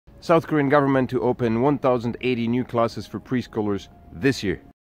South Korean government to open 1,080 new classes for preschoolers this year.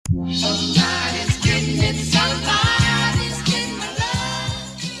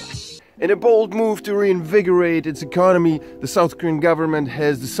 In a bold move to reinvigorate its economy, the South Korean government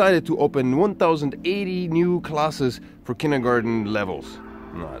has decided to open 1,080 new classes for kindergarten levels.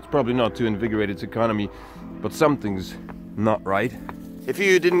 No, it's probably not to invigorate its economy, but something's not right. If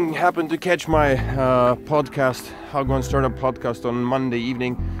you didn't happen to catch my podcast, Hagwon Startup podcast on Monday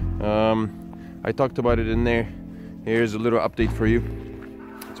evening, I talked about it in there. Here's a little update for you.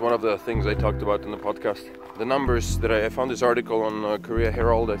 It's one of the things I talked about in the podcast. The numbers that I found this article on Korea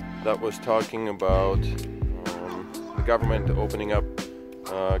Herald that was talking about the government opening up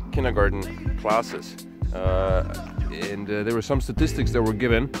kindergarten classes. And there were some statistics that were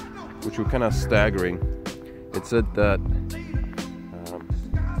given, which were kind of staggering. It said that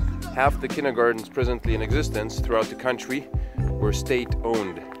half the kindergartens presently in existence throughout the country were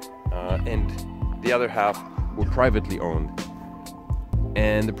state-owned, and the other half were privately owned.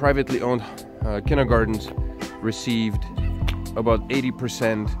 And the privately owned kindergartens received about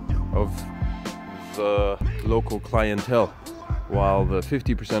 80% of the local clientele, while the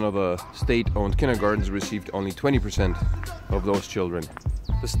 50% of the state-owned kindergartens received only 20% of those children.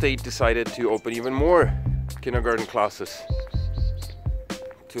 The state decided to open even more kindergarten classes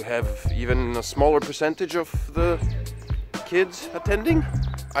to have even a smaller percentage of the kids attending.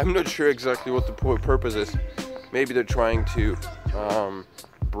 I'm not sure exactly what the purpose is. Maybe they're trying to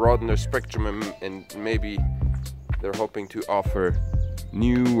broaden their spectrum, and maybe they're hoping to offer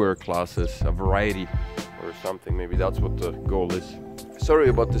newer classes, a variety or something. Maybe that's what the goal is. Sorry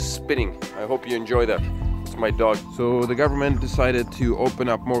about the spinning. I hope you enjoy that. It's my dog. So the government decided to open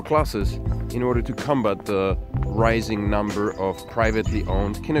up more classes in order to combat the rising number of privately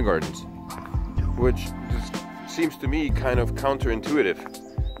owned kindergartens, which seems to me kind of counterintuitive,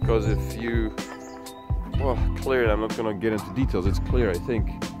 because if you, well, clear, I'm not going to get into details, it's clear, I think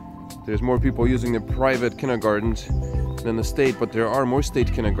there's more people using the private kindergartens than the state, but there are more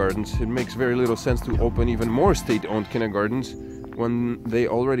state kindergartens. It makes very little sense to open even more state-owned kindergartens when they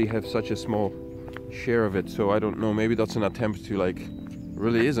already have such a small share of it. So I don't know, maybe that's an attempt to, like,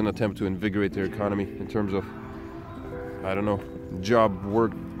 really is an attempt to invigorate their economy in terms of, I don't know, job,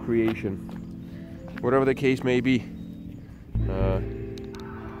 work creation. Whatever the case may be,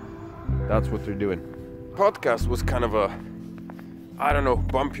 that's what they're doing. Podcast was kind of a, I don't know,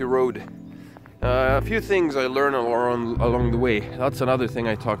 bumpy road. A few things I learned along the way. That's another thing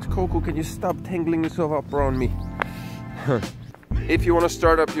I talked. Coco, can you stop tangling yourself up around me? If you want to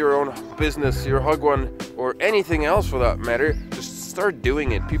start up your own business, your Hagwon, or anything else for that matter, just start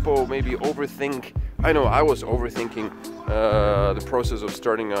doing it. People maybe overthink. I know I was overthinking the process of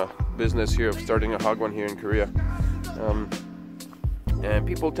starting a business here, of starting a Hagwon here in Korea. And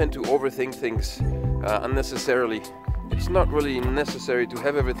people tend to overthink things unnecessarily. It's not really necessary to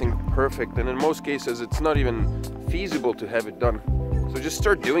have everything perfect, and in most cases it's not even feasible to have it done. So just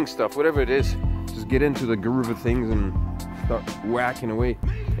start doing stuff, whatever it is. Just get into the groove of things and start whacking away,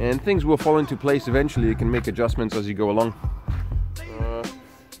 and things will fall into place eventually. You can make adjustments as you go along.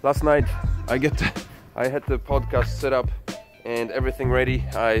 Last night I had the podcast set up and everything ready.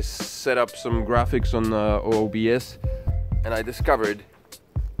 I set up some graphics on OBS, and I discovered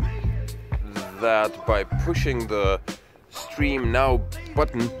that by pushing the stream now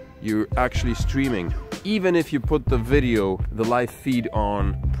button, you're actually streaming. Even if you put the video, the live feed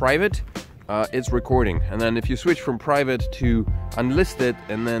on private, it's recording. And then if you switch from private to unlisted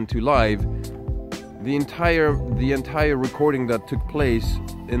and then to live, the entire recording that took place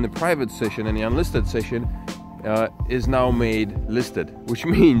in the private session and the unlisted session is now made listed, which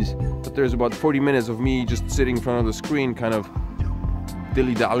means that there's about 40 minutes of me just sitting in front of the screen, kind of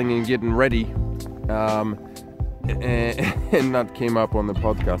dilly-dallying and getting ready, and that came up on the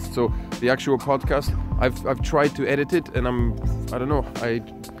podcast. So the actual podcast, I've tried to edit it, and I don't know,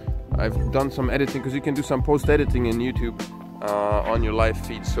 I've done some editing, because you can do some post-editing in YouTube on your live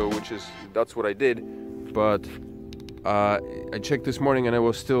feed, so that's what I did. But I checked this morning and I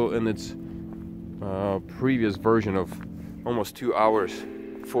was still in its previous version of almost 2 hours,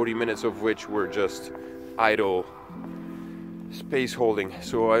 40 minutes of which were just idle space holding.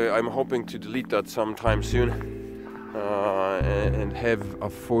 So I'm hoping to delete that sometime soon and have a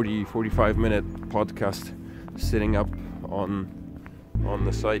 40-45 minute podcast sitting up on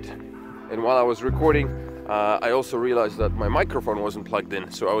the site. And while I was recording, I also realized that my microphone wasn't plugged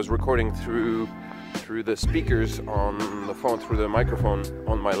in, so I was recording through the speakers on the phone, through the microphone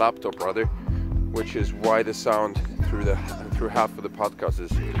on my laptop rather, which is why the sound through half of the podcast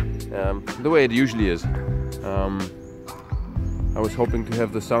is the way it usually is. I was hoping to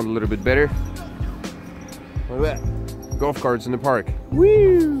have the sound a little bit better. Look at that. Golf carts in the park.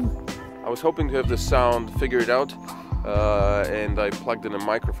 Woo! I was hoping to have the sound figured out, and I plugged in a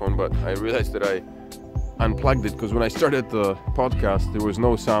microphone, but I realized that I unplugged it because when I started the podcast there was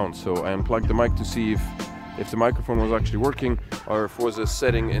no sound, so I unplugged the mic to see if the microphone was actually working, or if it was a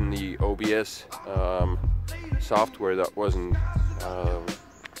setting in the OBS software that wasn't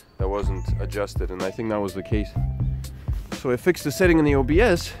adjusted, and I think that was the case. So I fixed the setting in the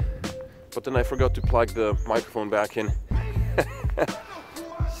OBS, but then I forgot to plug the microphone back in.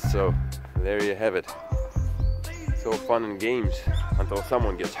 So there you have it. It's all fun and games until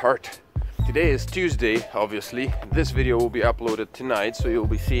someone gets hurt. Today is Tuesday, obviously. This video will be uploaded tonight, so you'll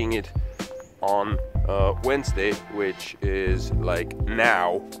be seeing it on Wednesday, which is like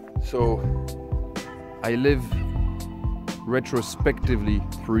now. So I live retrospectively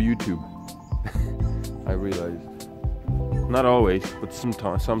through YouTube. I realized. Not always, but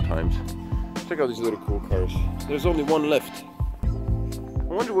sometimes. Check out these little cool cars. There's only one left.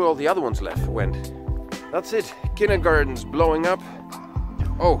 I wonder where all the other ones went. That's it. Kindergarten's blowing up.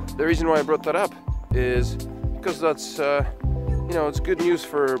 Oh, the reason why I brought that up is because that's, it's good news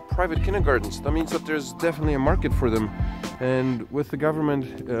for private kindergartens. That means that there's definitely a market for them. And with the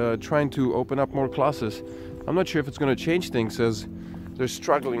government trying to open up more classes, I'm not sure if it's going to change things, as they're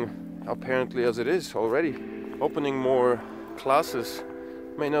struggling, apparently, as it is already. Opening more classes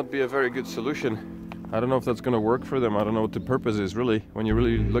may not be a very good solution. I don't know if that's going to work for them. I don't know what the purpose is, really, when you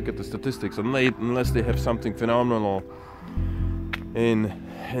really look at the statistics, unless they have something phenomenal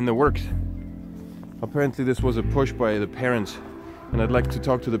in the works. Apparently this was a push by the parents, and I'd like to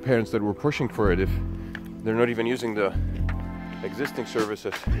talk to the parents that were pushing for it if they're not even using the existing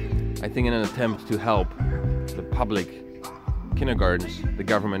services. I think in an attempt to help the public kindergartens, the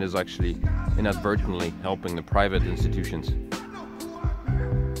government is actually inadvertently helping the private institutions,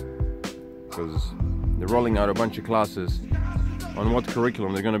 because they're rolling out a bunch of classes. On what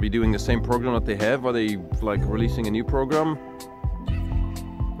curriculum? They're going to be doing the same program that they have? Are they like releasing a new program?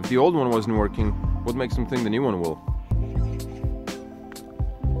 If the old one wasn't working, what makes them think the new one will?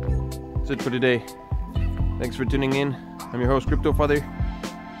 That's it for today. Thanks for tuning in. I'm your host, Crypto Father.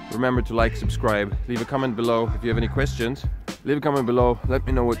 Remember to like, subscribe, leave a comment below if you have any questions. Leave a comment below, let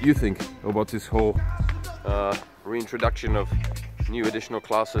me know what you think about this whole reintroduction of new additional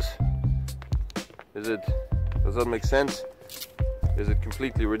classes. Does that make sense? Is it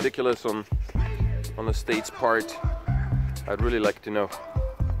completely ridiculous on the state's part? I'd really like to know.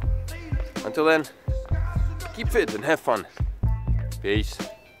 Until then, keep fit and have fun. Peace.